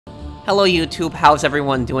Hello YouTube, how's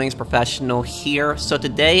everyone doing? It's Professional here. So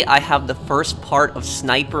today I have the first part of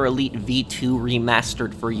Sniper Elite V2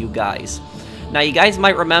 Remastered for you guys. Now you guys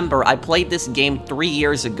might remember I played this game 3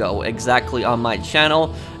 years ago exactly on my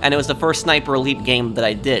channel, and it was the first Sniper Elite game that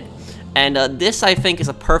I did. And this, I think, is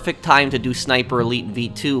a perfect time to do Sniper Elite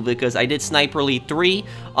V2, because I did Sniper Elite 3,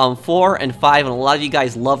 4, and 5, and a lot of you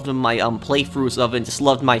guys loved my playthroughs of it, and just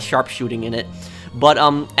loved my sharpshooting in it. But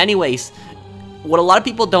anyways, what a lot of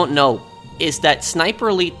people don't know is that Sniper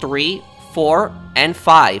Elite 3, 4, and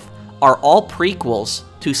 5 are all prequels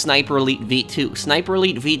to Sniper Elite V2. Sniper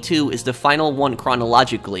Elite V2 is the final one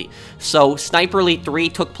chronologically. So, Sniper Elite 3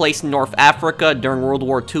 took place in North Africa during World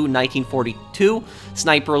War II, 1942.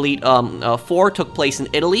 Sniper Elite 4 took place in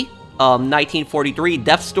Italy, 1943.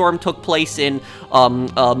 Death Storm took place in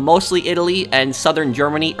mostly Italy and southern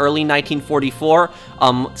Germany, early 1944.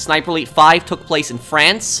 Sniper Elite 5 took place in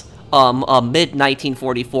France,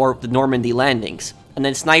 mid-1944, the Normandy landings. And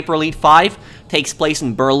then Sniper Elite 5 takes place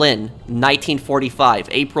in Berlin, 1945,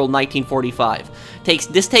 April 1945.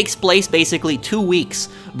 This takes place basically 2 weeks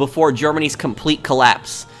before Germany's complete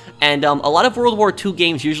collapse. And a lot of World War II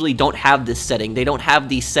games usually don't have this setting. They don't have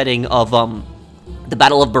the setting of the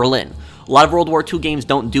Battle of Berlin. A lot of World War II games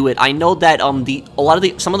don't do it. I know that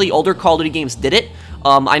some of the older Call of Duty games did it.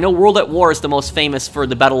 I know World at War is the most famous for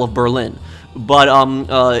the Battle of Berlin. But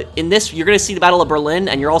in this, you're going to see the Battle of Berlin,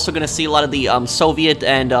 and you're also going to see a lot of the Soviet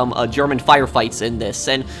and German firefights in this.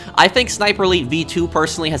 And I think Sniper Elite V2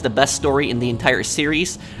 personally has the best story in the entire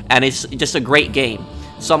series, and it's just a great game.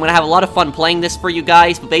 So I'm going to have a lot of fun playing this for you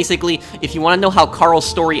guys, but basically, if you want to know how Karl's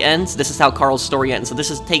story ends, this is how Karl's story ends. So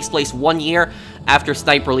this takes place 1 year after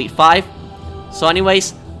Sniper Elite 5. So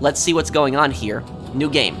anyways, let's see what's going on here. New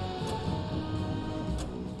game.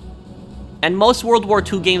 And most World War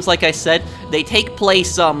II games, like I said, they take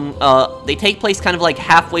place kind of like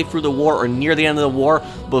halfway through the war or near the end of the war,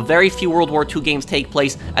 but very few World War II games take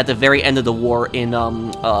place at the very end of the war in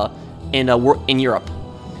Europe.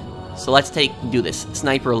 So let's do this.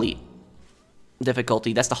 Sniper Elite.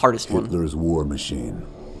 Difficulty, that's the hardest one. Hitler's war machine,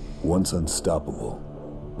 once unstoppable,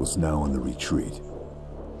 was now in the retreat.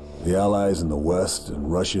 The Allies in the west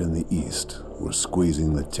and Russia in the east were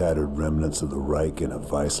squeezing the tattered remnants of the Reich in a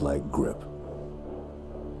vice-like grip.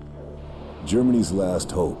 Germany's last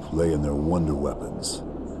hope lay in their wonder weapons.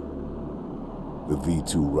 The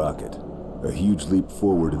V2 rocket, a huge leap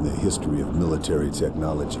forward in the history of military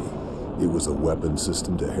technology. It was a weapon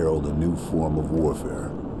system to herald a new form of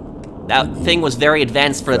warfare. That thing was very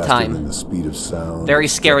advanced for the time. Than the speed of sound, very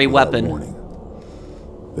scary weapon.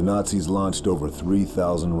 The Nazis launched over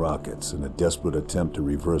 3,000 rockets in a desperate attempt to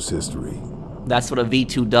reverse history. That's what a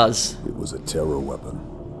V2 does. It was a terror weapon,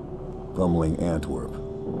 pummeling Antwerp,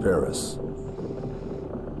 Paris,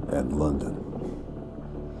 and London.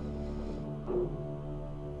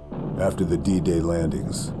 After the D-Day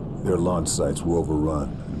landings, their launch sites were overrun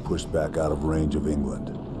and pushed back out of range of England.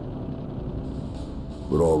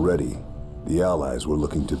 But already, the Allies were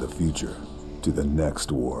looking to the future, to the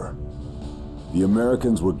next war. The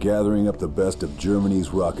Americans were gathering up the best of Germany's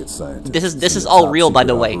rocket scientists. This is all real, by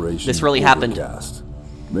the way. This really happened.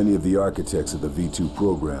 Many of the architects of the V2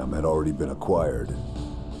 program had already been acquired,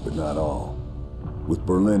 but not all. With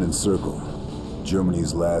Berlin encircled,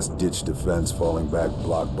 Germany's last-ditch defense falling back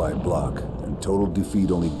block by block, and total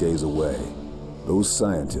defeat only days away, those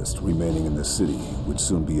scientists remaining in the city would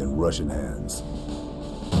soon be in Russian hands.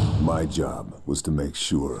 My job was to make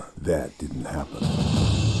sure that didn't happen.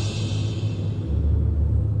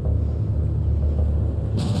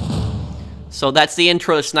 So that's the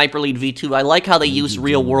intro to Sniper Elite V2. I like how they use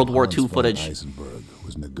real World War II footage. Von Eisenberg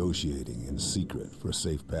was negotiating in secret for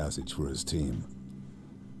safe passage for his team.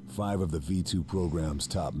 5 of the V2 program's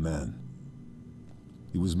top men.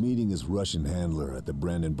 He was meeting his Russian handler at the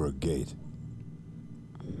Brandenburg Gate.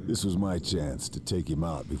 This was my chance to take him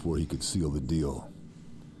out before he could seal the deal.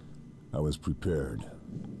 I was prepared,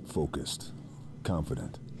 focused,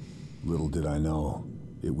 confident. Little did I know,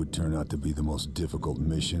 it would turn out to be the most difficult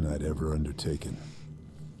mission I'd ever undertaken.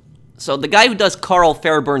 So the guy who does Karl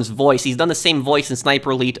Fairbairn's voice, he's done the same voice in Sniper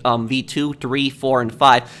Elite V2, 3, 4, and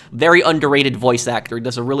 5. Very underrated voice actor. He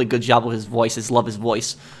does a really good job with his voice. I love his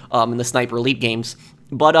voice in the Sniper Elite games.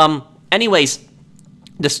 But anyways,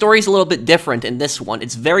 the story's a little bit different in this one.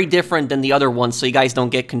 It's very different than the other ones, so you guys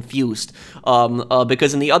don't get confused.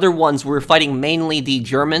 Because in the other ones, we're fighting mainly the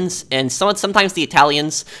Germans, and sometimes the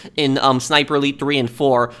Italians in Sniper Elite 3 and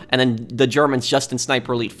 4, and then the Germans just in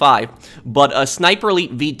Sniper Elite 5. But Sniper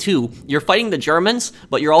Elite V2, you're fighting the Germans,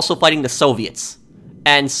 but you're also fighting the Soviets.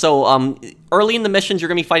 And so, early in the missions, you're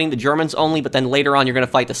going to be fighting the Germans only, but then later on, you're going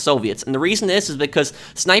to fight the Soviets. And the reason is because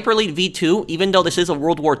Sniper Elite V2, even though this is a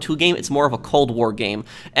World War II game, it's more of a Cold War game.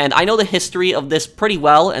 And I know the history of this pretty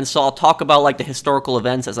well, and so I'll talk about, like, the historical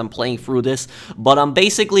events as I'm playing through this. But,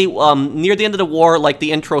 basically, near the end of the war, like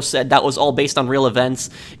the intro said, that was all based on real events,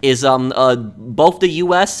 is, both the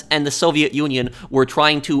US and the Soviet Union were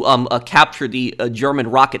trying to, capture the German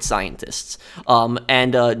rocket scientists,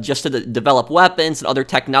 and just to develop weapons and other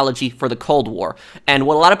technology for the Cold War. And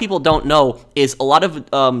what a lot of people don't know is a lot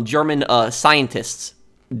of German scientists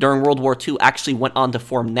during World War II actually went on to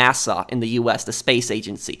form NASA in the US, the space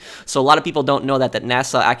agency. So a lot of people don't know that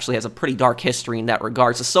NASA actually has a pretty dark history in that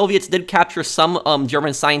regard. The Soviets did capture some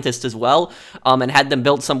German scientists as well, and had them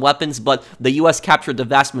build some weapons, but the US captured the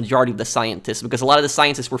vast majority of the scientists, because a lot of the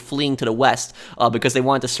scientists were fleeing to the West, because they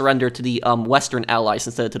wanted to surrender to the Western allies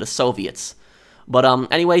instead of to the Soviets. But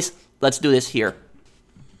anyways, let's do this here.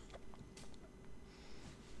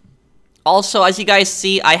 Also, as you guys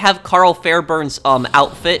see, I have Karl Fairbairn's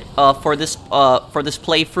outfit for this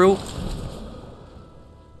playthrough.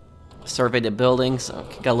 Survey the buildings.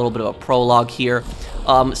 Okay, got a little bit of a prologue here.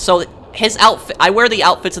 So his outfit, I wear the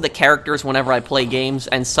outfits of the characters whenever I play games,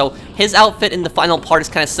 and so his outfit in the final part is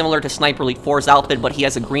kind of similar to Sniper Elite 4's outfit, but he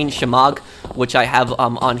has a green shemagh, which I have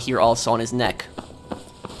on here also on his neck.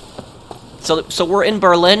 So we're in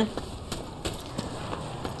Berlin.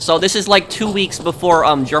 So this is like 2 weeks before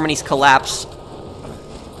Germany's collapse.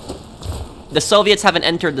 The Soviets haven't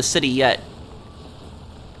entered the city yet.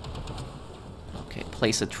 Okay,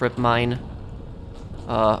 place a trip mine.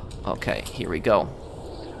 Okay, here we go.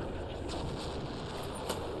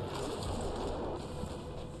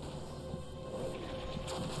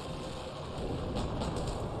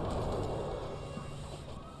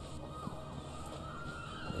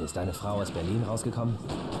 Ist eine Frau aus Berlin rausgekommen?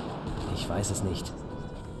 Ich weiß es nicht.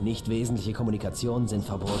 Nicht wesentliche Kommunikationen sind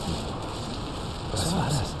verboten. Was war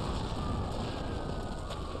das?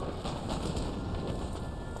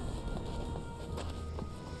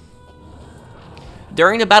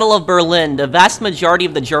 During the Battle of Berlin, the vast majority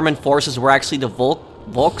of the German forces were actually the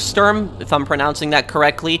Volkssturm, if I'm pronouncing that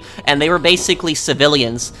correctly, and they were basically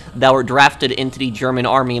civilians that were drafted into the German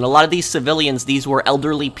army. And a lot of these civilians, these were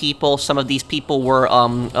elderly people. Some of these people were,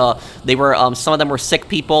 some of them were sick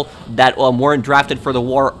people that weren't drafted for the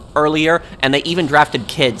war earlier, and they even drafted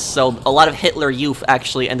kids. So a lot of Hitler youth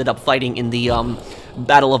actually ended up fighting in the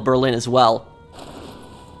Battle of Berlin as well.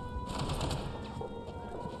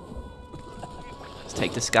 Let's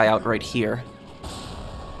take this guy out right here.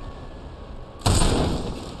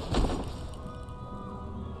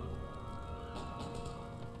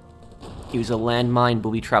 Use a landmine,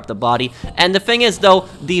 booby-trap the body. And the thing is, though,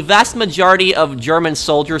 the vast majority of German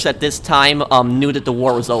soldiers at this time knew that the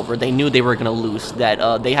war was over. They knew they were going to lose,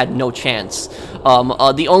 that they had no chance.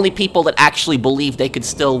 The only people that actually believed they could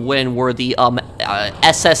still win were the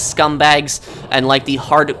SS scumbags and, like, the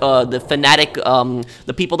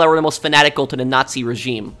people that were the most fanatical to the Nazi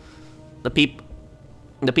regime. The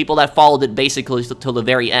people that followed it basically till the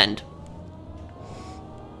very end.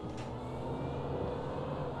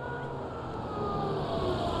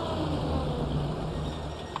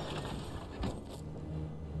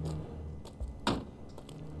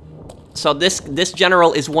 So this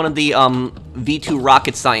general is one of the V2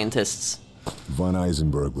 rocket scientists. Von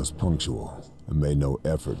Eisenberg was punctual and made no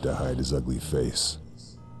effort to hide his ugly face.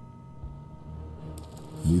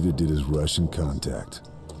 Neither did his Russian contact.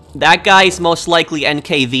 That guy is most likely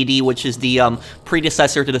NKVD, which is the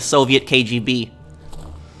predecessor to the Soviet KGB.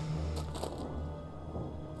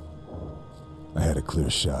 I had a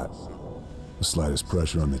clear shot. The slightest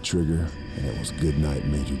pressure on the trigger, and it was good night,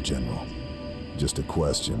 Major General. Just a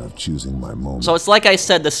question of choosing my moment. So it's like I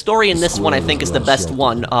said, the story in this one I think is the best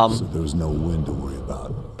one. So there was no wind to worry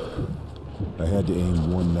about. I had to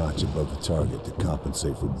aim one notch above the target to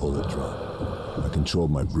compensate for bullet drop. I controlled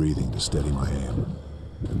my breathing to steady my aim.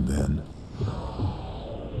 And then...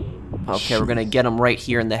 Okay, we're gonna get him right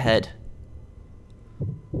here in the head.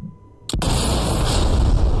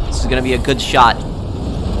 This is gonna be a good shot.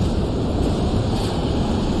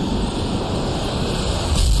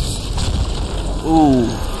 Ooh.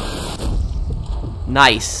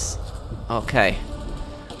 Nice. Okay.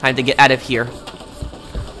 Time to get out of here.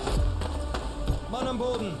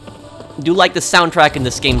 Do like the soundtrack in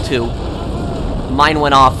this game too. Mine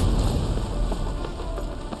went off.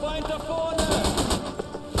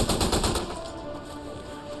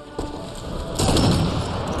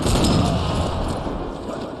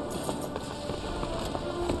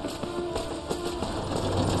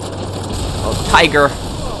 Oh, Tiger.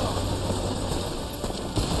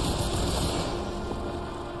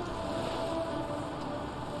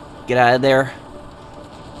 Get out of there.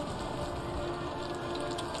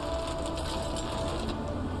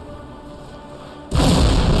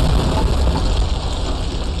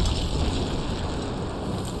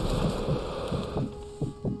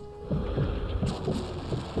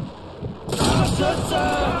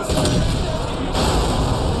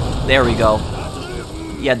 There we go.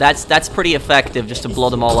 Yeah, that's pretty effective, just to blow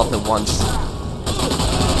them all up at once.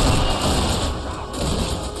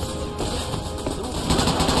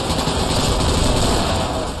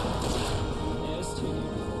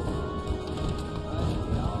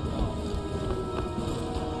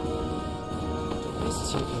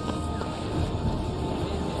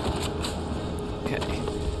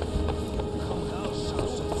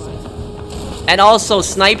 And also,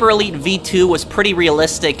 Sniper Elite V2 was pretty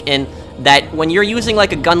realistic in that when you're using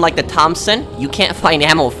like a gun like the Thompson, you can't find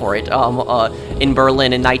ammo for it in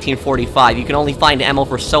Berlin in 1945. You can only find ammo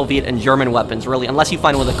for Soviet and German weapons, really, unless you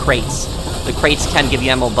find one of the crates. The crates can give you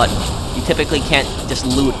ammo, but you typically can't just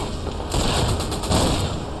loot.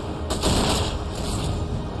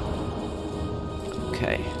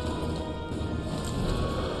 Okay.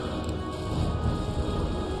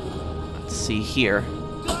 Let's see here.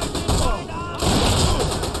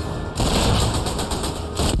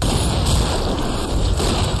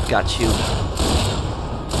 Got you.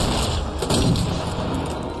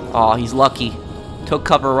 Oh, he's lucky. Took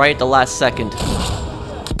cover right at the last second.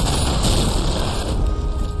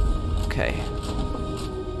 Okay.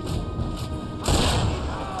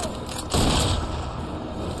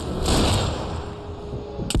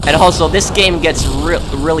 And also, this game gets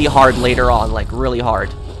really hard later on, like really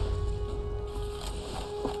hard.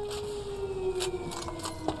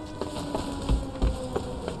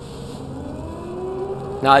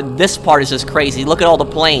 Now, this part is just crazy. Look at all the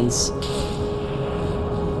planes.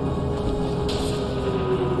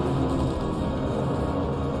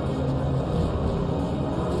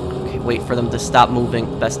 Okay, wait for them to stop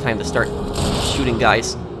moving. Best time to start shooting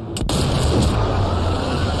guys.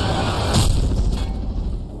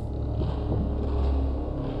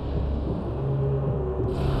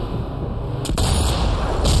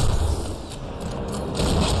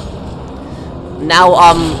 Now,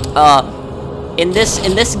 in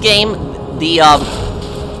this game, you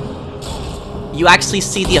actually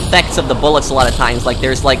see the effects of the bullets a lot of times. Like,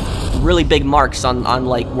 there's like really big marks on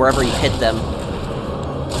like wherever you hit them.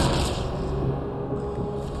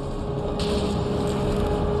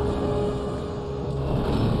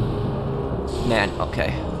 Man,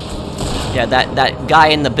 okay. Yeah, that guy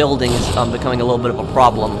in the building is becoming a little bit of a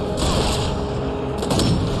problem.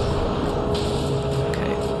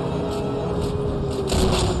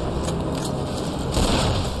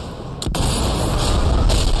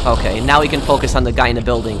 Okay, now we can focus on the guy in the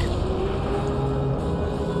building.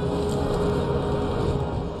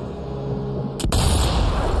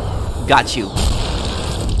 Got you.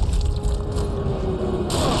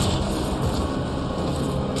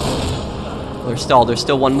 There's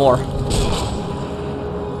still one more.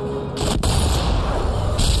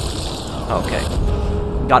 Okay.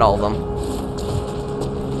 Got all of them.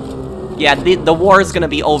 Yeah, the war is gonna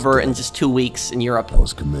be over in just 2 weeks in Europe. I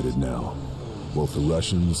was committed now. Both the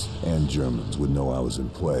Russians and Germans would know I was in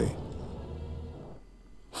play.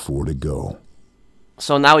 4 to go.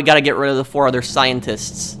 So now we gotta get rid of the 4 other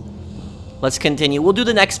scientists. Let's continue. We'll do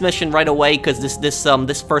the next mission right away, because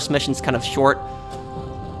this first mission's kind of short.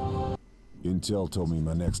 Intel told me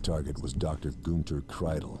my next target was Doctor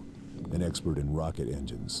Kreidl, an expert in rocket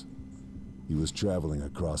engines. He was traveling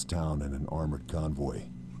across town in an armored convoy.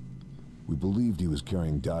 We believed he was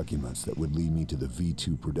carrying documents that would lead me to the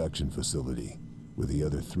V2 production facility, where the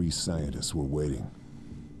other 3 scientists were waiting.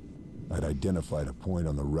 I'd identified a point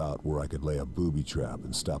on the route where I could lay a booby trap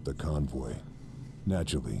and stop the convoy.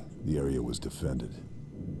 Naturally, the area was defended.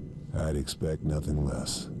 I'd expect nothing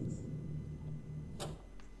less.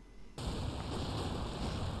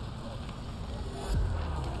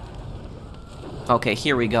 Okay,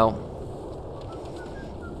 here we go.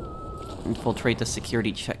 Infiltrate the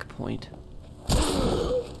security checkpoint.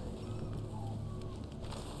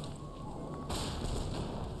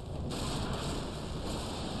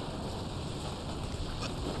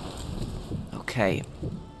 Okay.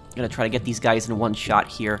 I'm gonna try to get these guys in one shot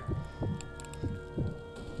here.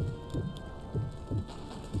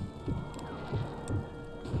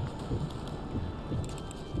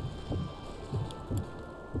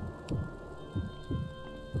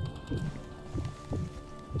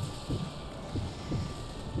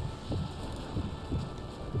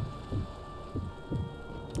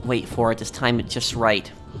 Wait for it, just time it just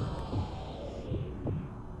right.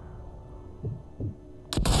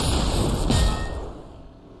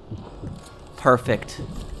 Perfect.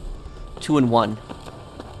 2 and 1.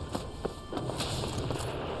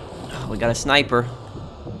 We got a sniper.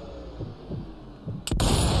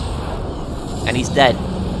 And he's dead.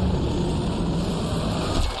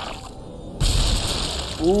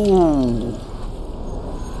 Ooh.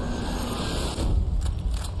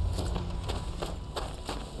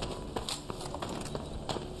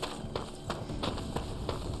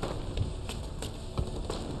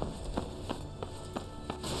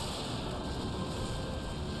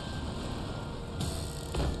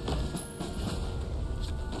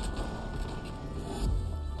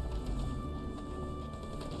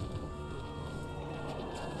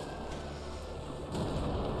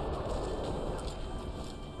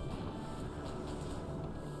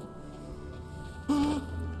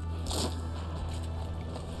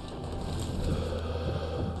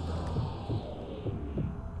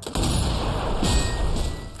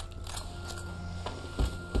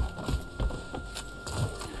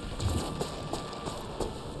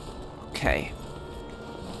 Okay.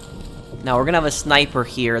 Now we're gonna have a sniper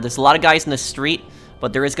here. There's a lot of guys in the street,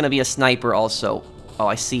 but there is gonna be a sniper also. Oh,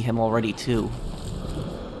 I see him already too.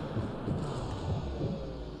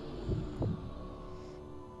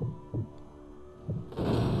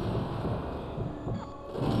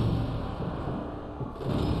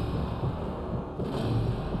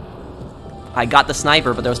 I got the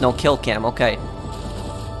sniper, but there was no kill cam. Okay.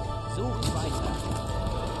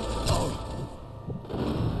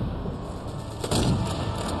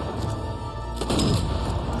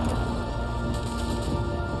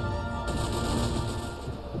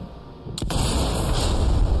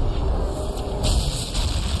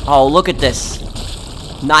 Oh, look at this.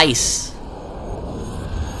 Nice.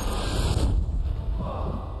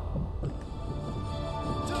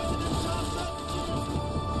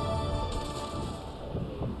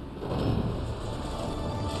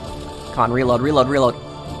 Come on, reload, reload, reload.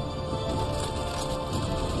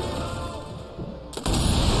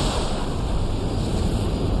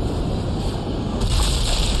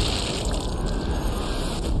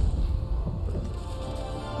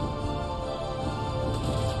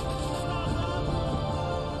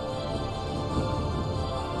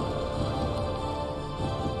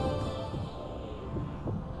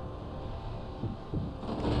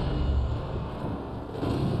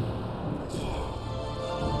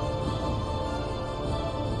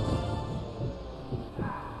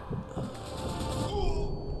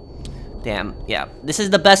 Damn, yeah. This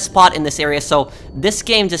is the best spot in this area, so this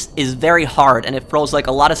game just is very hard, and it throws, like,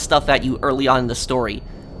 a lot of stuff at you early on in the story.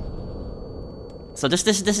 So this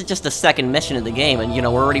is just the second mission of the game, and, you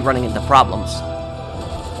know, we're already running into problems.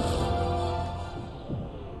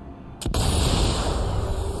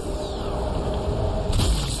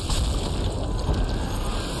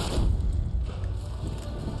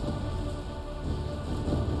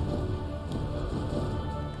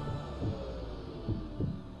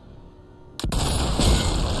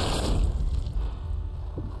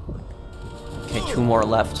 Okay, 2 more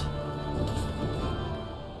left.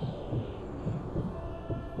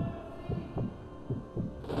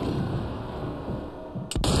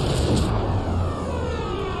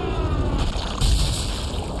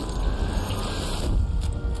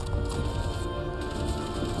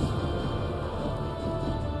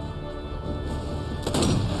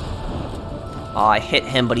 Oh, I hit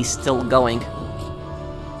him, but he's still going.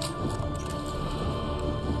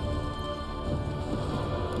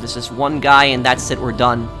 This is one guy, and that's it, we're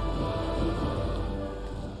done.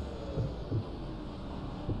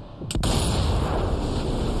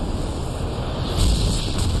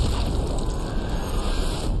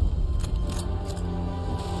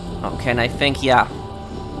 Okay, and I think, yeah,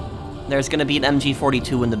 there's gonna be an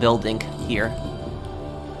MG42 in the building here.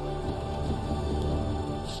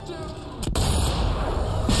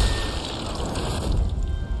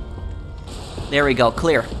 There we go,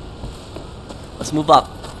 clear. Let's move up.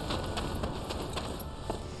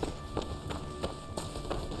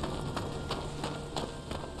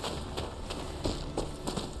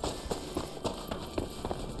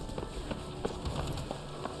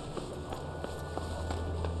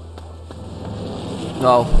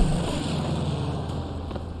 No.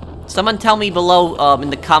 Someone tell me below in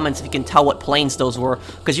the comments if you can tell what planes those were,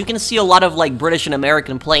 because you can see a lot of like British and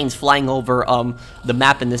American planes flying over the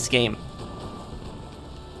map in this game.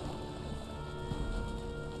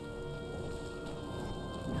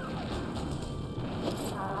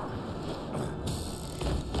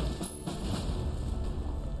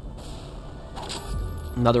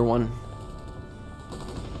 Another one.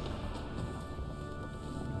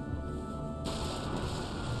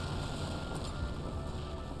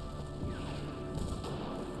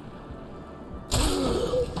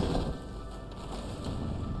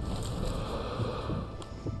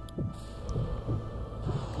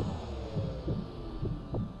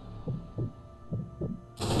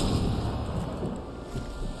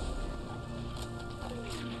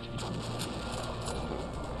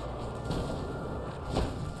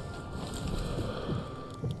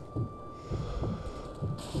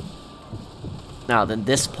 Now then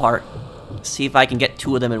this part. See if I can get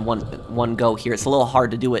 2 of them in one go here. It's a little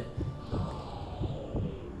hard to do it.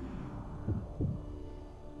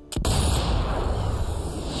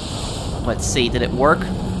 Let's see, did it work?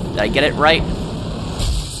 Did I get it right?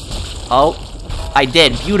 Oh, I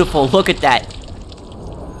did. Beautiful, look at that.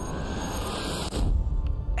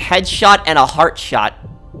 Headshot and a heart shot.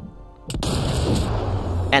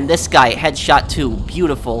 And this guy, headshot too.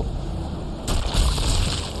 Beautiful.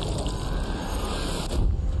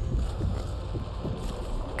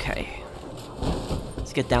 Okay.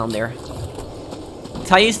 Let's get down there.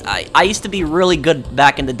 I used to be really good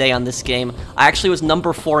back in the day on this game. I actually was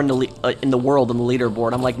number 4 in the world on the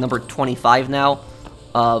leaderboard. I'm like number 25 now.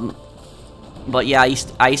 But yeah, I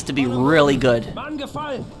used to be really good.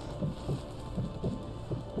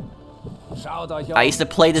 I used to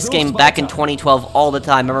play this game back in 2012 all the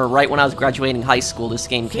time. I remember right when I was graduating high school, this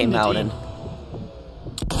game came out, and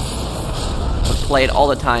I would play it all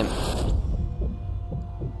the time.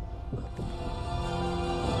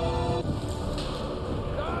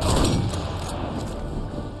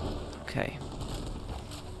 Okay.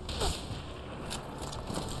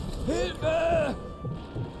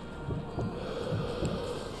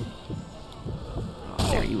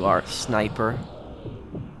 Oh, there you are, sniper.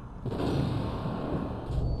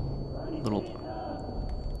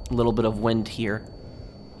 Little bit of wind here.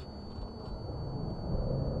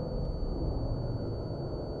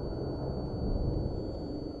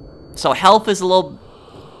 So health is a little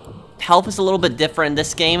bit different in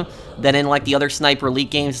this game than in like the other Sniper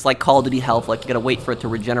Elite games. It's like Call of Duty health, like you gotta wait for it to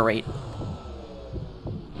regenerate.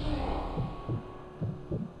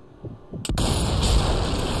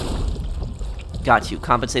 Got you.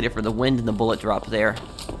 Compensated for the wind and the bullet drop there.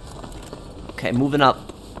 Okay, moving up.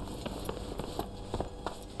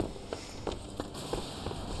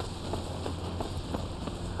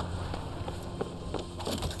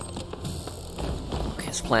 Okay,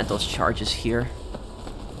 let's plant those charges here.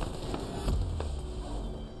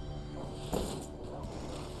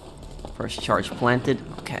 First charge planted.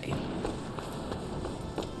 Okay.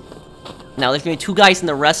 Now there's gonna be 2 guys in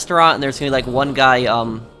the restaurant, and there's gonna be like 1 guy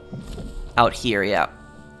out here. Yeah.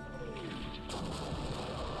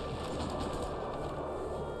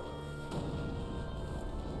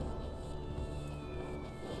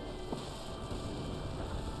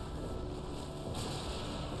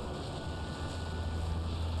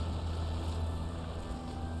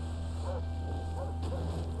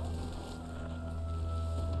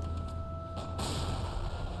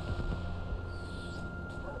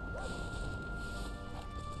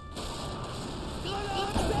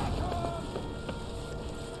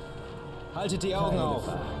 Haltet die Augen auf.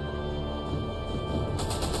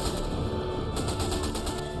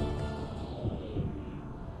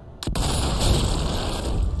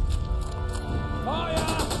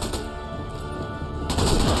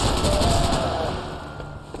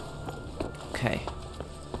 Okay.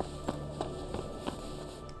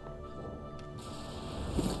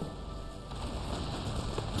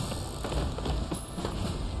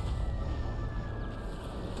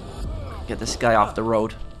 Get this guy off the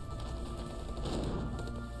road.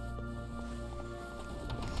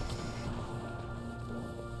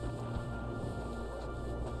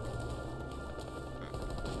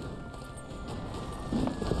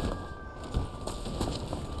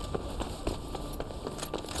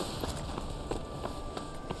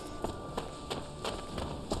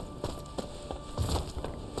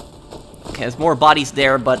 There's more bodies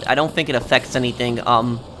there, but I don't think it affects anything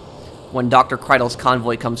when Doctor Kreidl's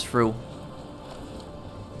convoy comes through.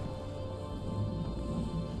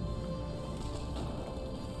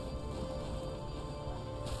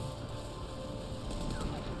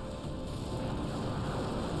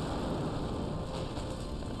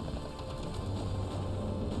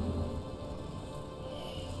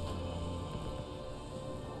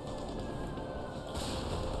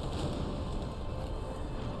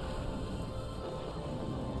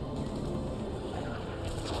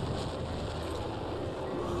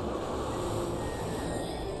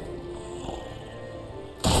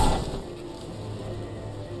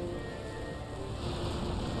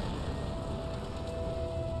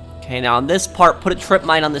 Okay, now on this part, put a trip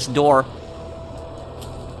mine on this door.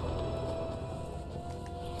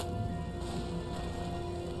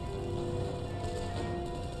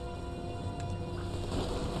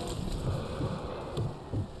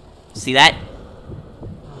 See that?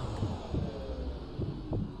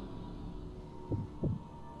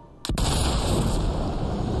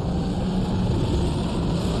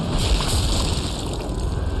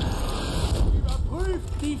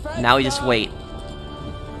 Now we just wait.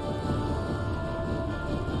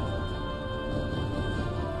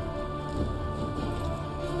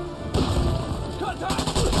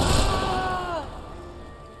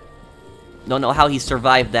 Don't know how he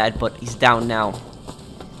survived that, but he's down now.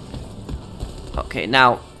 Okay,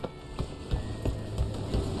 now...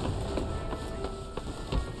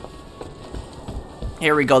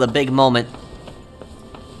 Here we go, the big moment.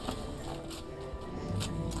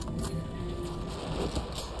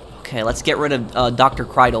 Okay, let's get rid of Doctor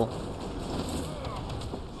Kreidl.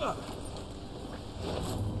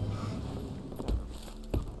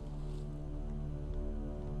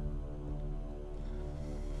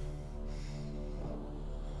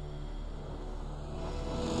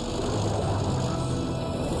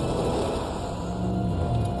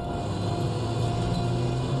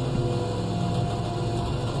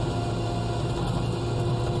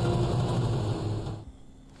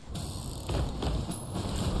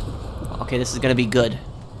 Okay, this is gonna be good.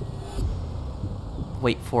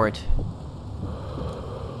 Wait for it.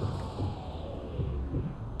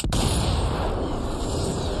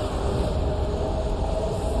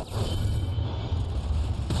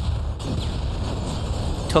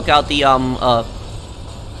 Took out the,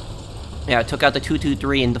 yeah, took out the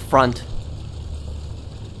 223 in the front.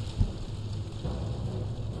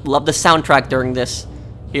 Love the soundtrack during this.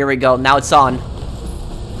 Here we go, now it's on.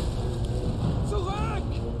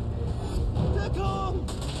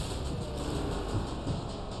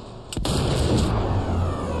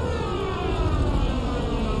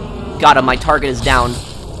 Got him, my target is down.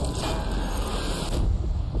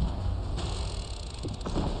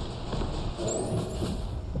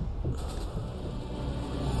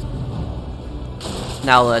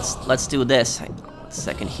 Now let's do this. One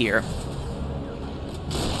second here.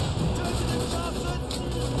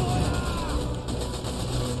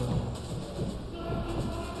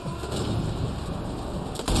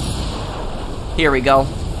 Here we go.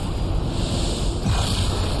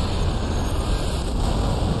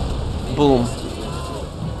 Boom.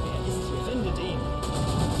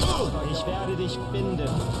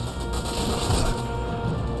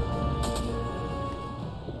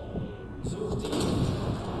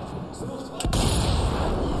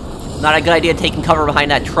 Not a good idea taking cover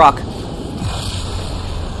behind that truck.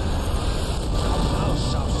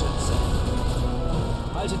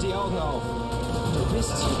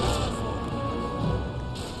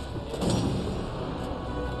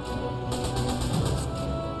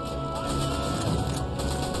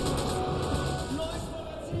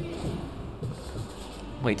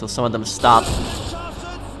 Wait till some of them stop.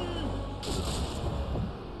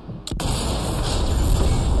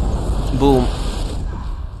 Boom.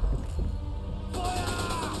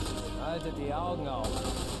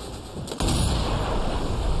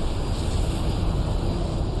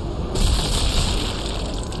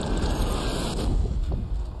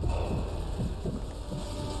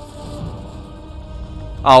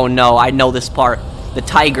 Oh no, I know this part. The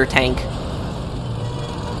Tiger tank.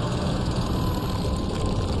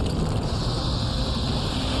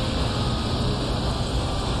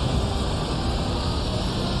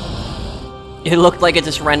 It looked like it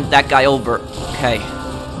just ran that guy over. Okay.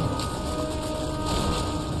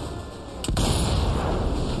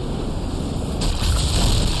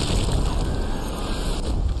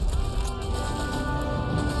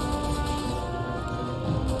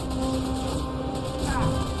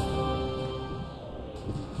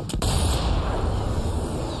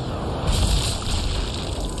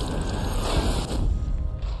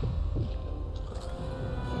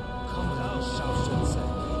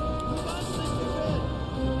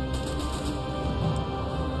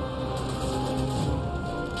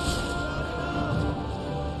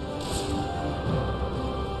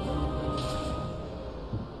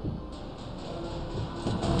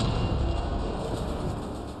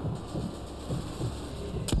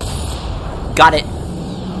 Got it.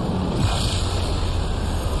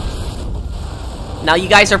 Now you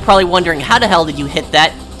guys are probably wondering, how the hell did you hit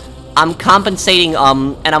that? I'm compensating,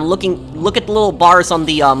 and I'm look at the little bars on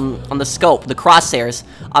the scope, the crosshairs.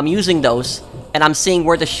 I'm using those, and I'm seeing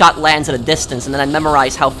where the shot lands at a distance, and then I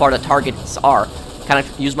memorize how far the targets are. Kind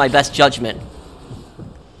of use my best judgment.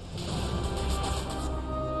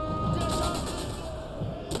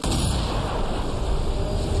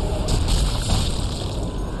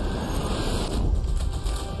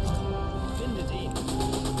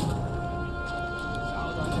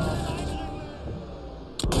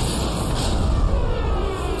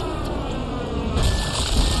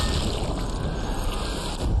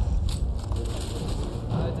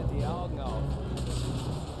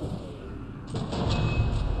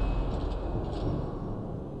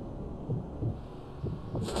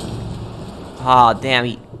 Ah, damn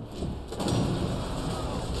he.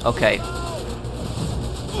 Okay.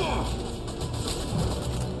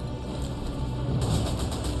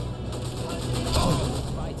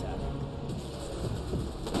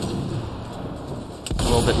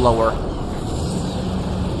 little bit lower.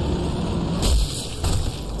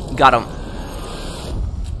 Got him.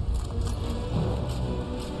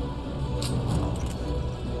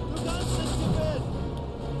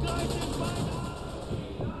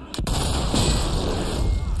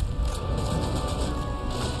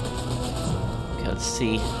 Okay, let's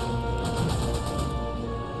see.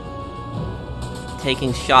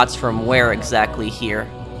 Taking shots from where exactly here?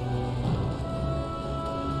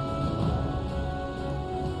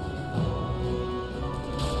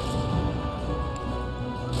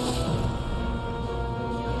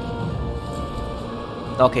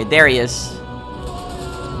 Okay, there he is.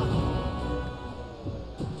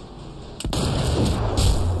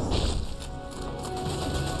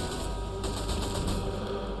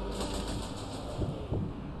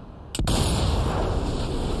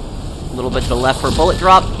 A little bit to the left for a bullet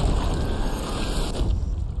drop.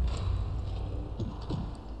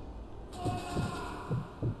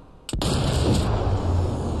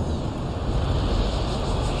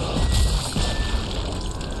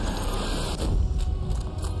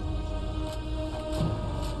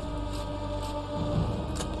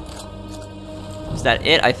 Is that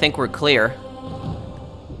it? I think we're clear.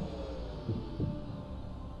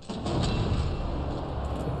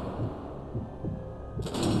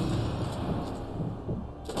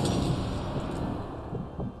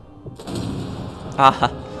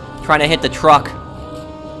 Trying to hit the truck.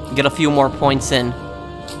 Get a few more points in.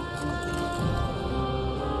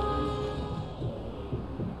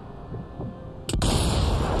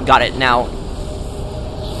 Got it now.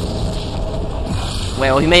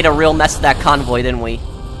 Well, we made a real mess of that convoy, didn't we?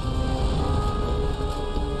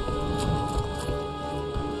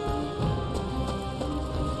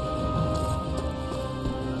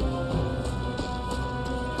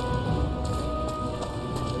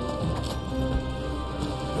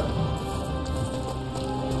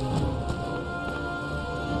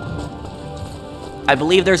 I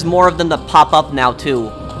believe there's more of them that pop up now, too.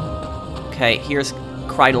 Okay, here's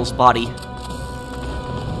Kreidl's body.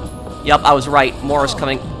 Yep, I was right. More is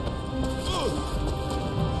coming.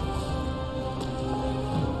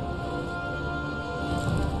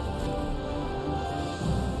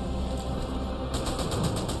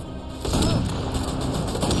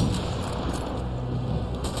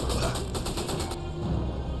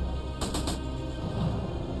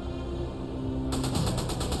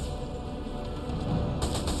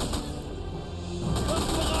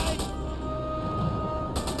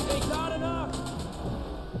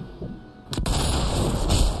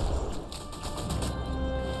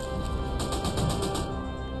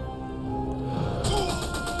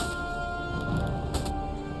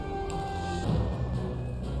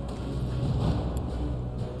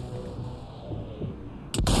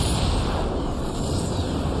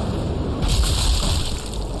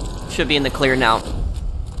 Should be in the clear now.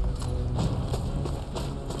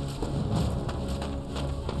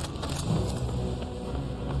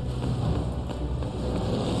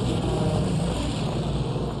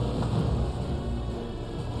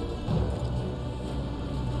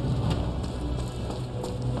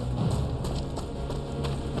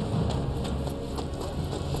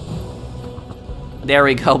 There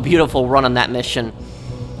we go. Beautiful run on that mission.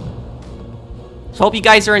 So hope you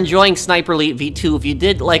guys are enjoying Sniper Elite V2. If you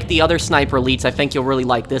did like the other Sniper Elites, I think you'll really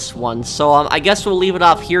like this one. So I guess we'll leave it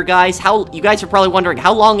off here, guys. You guys are probably wondering,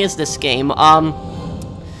 how long is this game?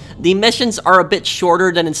 The missions are a bit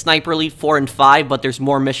shorter than in Sniper Elite 4 and 5, but there's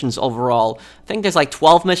more missions overall. I think there's like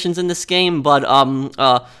 12 missions in this game, but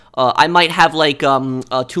I might have like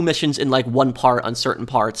 2 missions in like one part on certain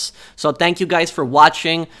parts. So thank you guys for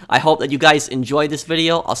watching. I hope that you guys enjoyed this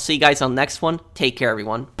video. I'll see you guys on the next one. Take care,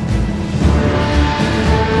 everyone.